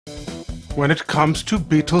When it comes to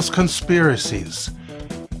Beatles Conspiracies,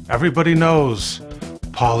 everybody knows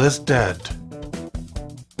Paul is dead.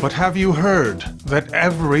 But have you heard that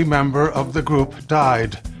every member of the group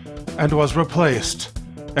died and was replaced,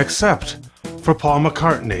 except for Paul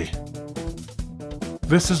McCartney?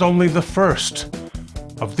 This is only the first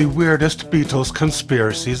of the weirdest Beatles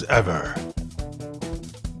conspiracies ever.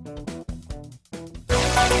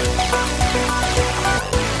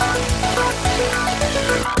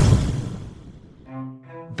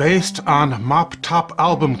 Based on mop-top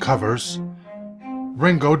album covers,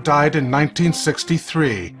 Ringo died in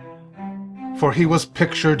 1963, for he was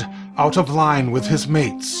pictured out of line with his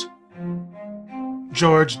mates.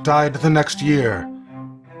 George died the next year,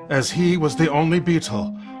 as he was the only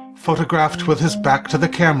Beatle photographed with his back to the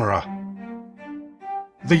camera.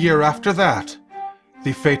 The year after that,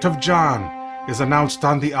 the fate of John is announced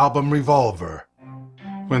on the album Revolver,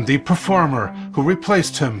 when the performer who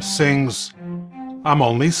replaced him sings, "I'm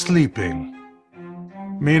only sleeping,"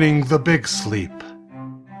 meaning the big sleep.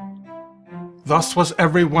 Thus was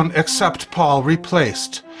everyone except Paul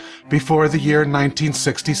replaced before the year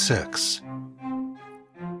 1966.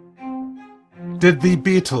 Did the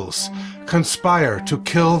Beatles conspire to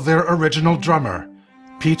kill their original drummer,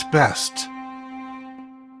 Pete Best?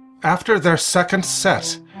 After their second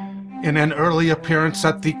set, in an early appearance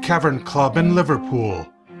at the Cavern Club in Liverpool,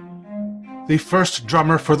 the first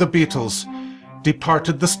drummer for the Beatles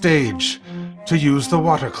departed the stage to use the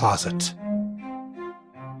water closet.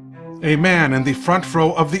 A man in the front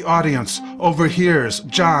row of the audience overhears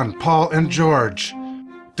John, Paul, and George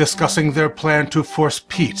discussing their plan to force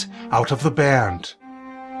Pete out of the band.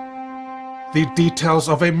 The details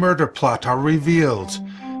of a murder plot are revealed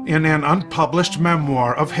in an unpublished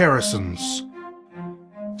memoir of Harrison's.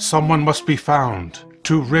 Someone must be found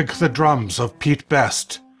to rig the drums of Pete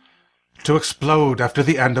Best to explode after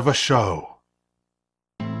the end of a show.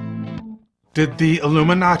 Did the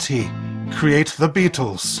Illuminati create the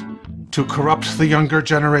Beatles to corrupt the younger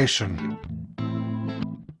generation?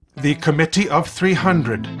 The Committee of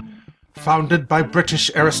 300, founded by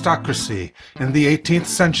British aristocracy in the 18th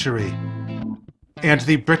century, and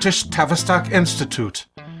the British Tavistock Institute,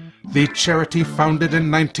 the charity founded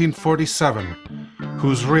in 1947,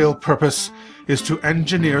 whose real purpose is to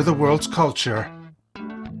engineer the world's culture,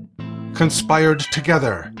 conspired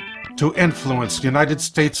together to influence United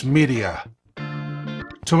States media,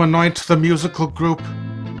 to anoint the musical group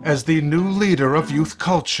as the new leader of youth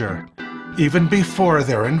culture, even before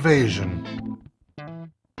their invasion.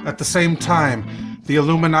 At the same time, the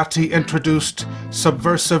Illuminati introduced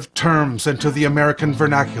subversive terms into the American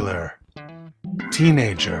vernacular: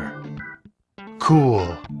 teenager,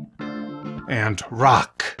 cool, and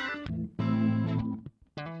rock.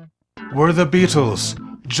 Were the Beatles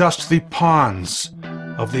just the pawns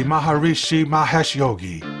of the Maharishi Mahesh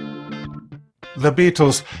Yogi? The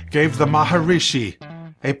Beatles gave the Maharishi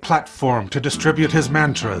a platform to distribute his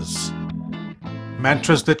mantras.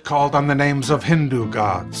 Mantras that called on the names of Hindu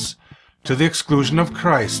gods, to the exclusion of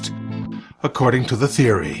Christ, according to the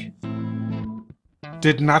theory.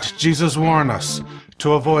 Did not Jesus warn us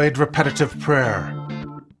to avoid repetitive prayer?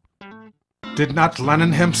 Did not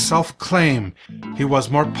Lenin himself claim he was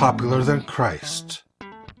more popular than Christ?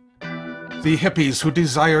 The hippies who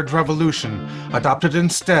desired revolution adopted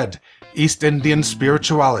instead East Indian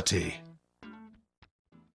spirituality.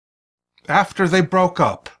 After they broke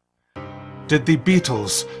up, did the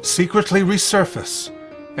Beatles secretly resurface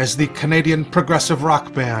as the Canadian progressive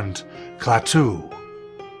rock band Klaatu?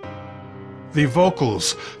 The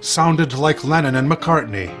vocals sounded like Lennon and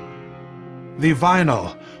McCartney. The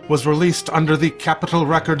vinyl was released under the Capitol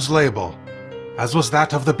Records label, as was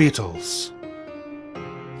that of the Beatles.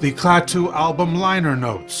 The Klaatu album liner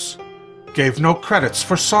notes gave no credits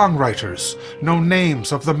for songwriters, no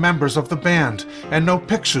names of the members of the band, and no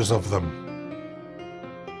pictures of them.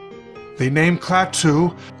 The name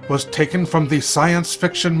Klaatu was taken from the science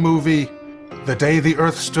fiction movie The Day the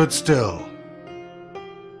Earth Stood Still.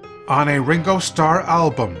 On a Ringo Starr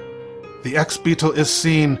album, the ex-Beatle is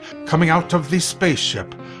seen coming out of the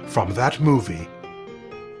spaceship from that movie.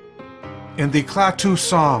 In the Klaatu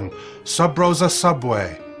song, Sub Rosa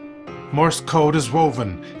Subway, Morse code is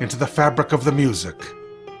woven into the fabric of the music.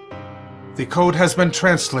 The code has been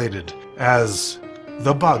translated as,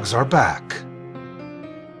 "The bugs are back."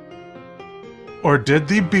 Or did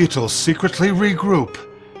the Beatles secretly regroup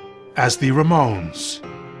as the Ramones?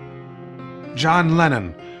 John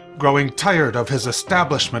Lennon, growing tired of his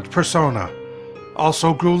establishment persona,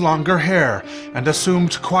 also grew longer hair and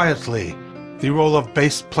assumed quietly the role of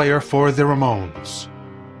bass player for the Ramones.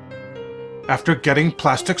 After getting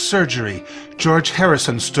plastic surgery, George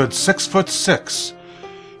Harrison stood 6'6",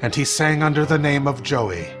 and he sang under the name of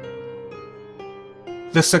Joey.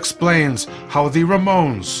 This explains how the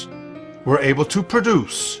Ramones were able to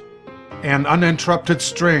produce an uninterrupted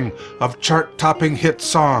string of chart-topping hit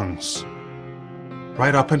songs,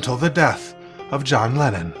 right up until the death of John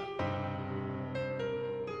Lennon.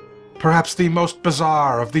 Perhaps the most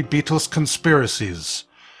bizarre of the Beatles conspiracies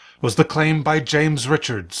was the claim by James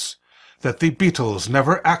Richards that the Beatles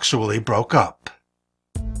never actually broke up.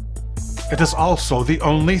 It is also the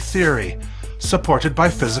only theory supported by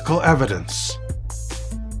physical evidence.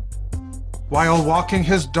 While walking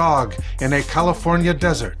his dog in a California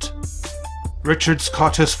desert, Richards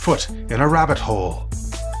caught his foot in a rabbit hole.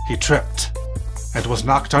 He tripped and was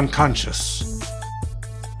knocked unconscious.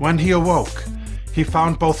 When he awoke, he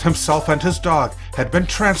found both himself and his dog had been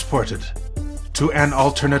transported to an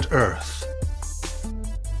alternate Earth.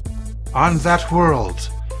 On that world,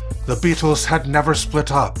 the Beatles had never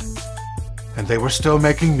split up, and they were still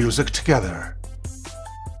making music together.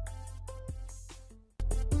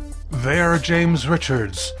 There, James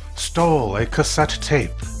Richards stole a cassette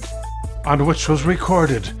tape on which was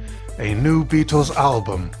recorded a new Beatles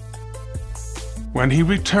album. When he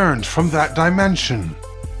returned from that dimension,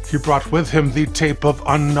 he brought with him the tape of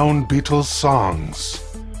unknown Beatles songs,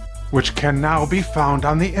 which can now be found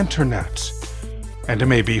on the internet and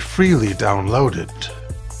may be freely downloaded.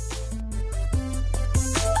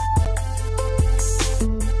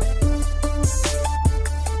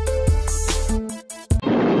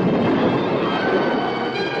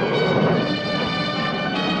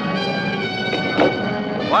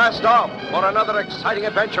 Blast off for another exciting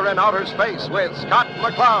adventure in outer space with Scott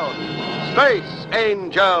McCloud, Space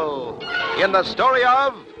Angel, in the story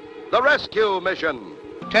of The Rescue Mission.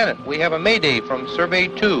 Lieutenant, we have a mayday from Survey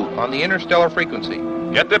 2 on the interstellar frequency.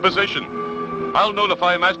 Get their position. I'll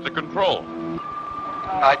notify Master Control.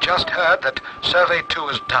 I just heard that Survey 2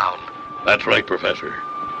 is down. That's right, Professor.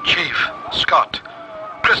 Chief, Scott,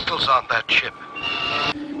 crystals on that ship.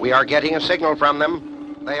 We are getting a signal from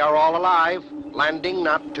them. They are all alive. Landing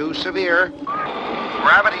not too severe.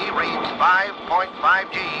 Gravity reads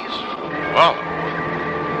 5.5 Gs. Wow.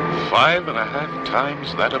 5.5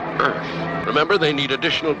 times that of Earth. Remember, they need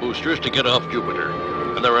additional boosters to get off Jupiter.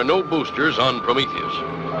 And there are no boosters on Prometheus.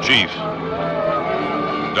 Chief,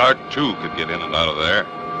 Dart 2 could get in and out of there.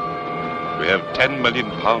 We have 10 million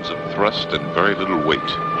pounds of thrust and very little weight.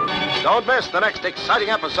 Don't miss the next exciting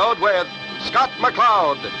episode with Scott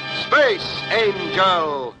McCloud, Space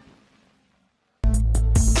Angel.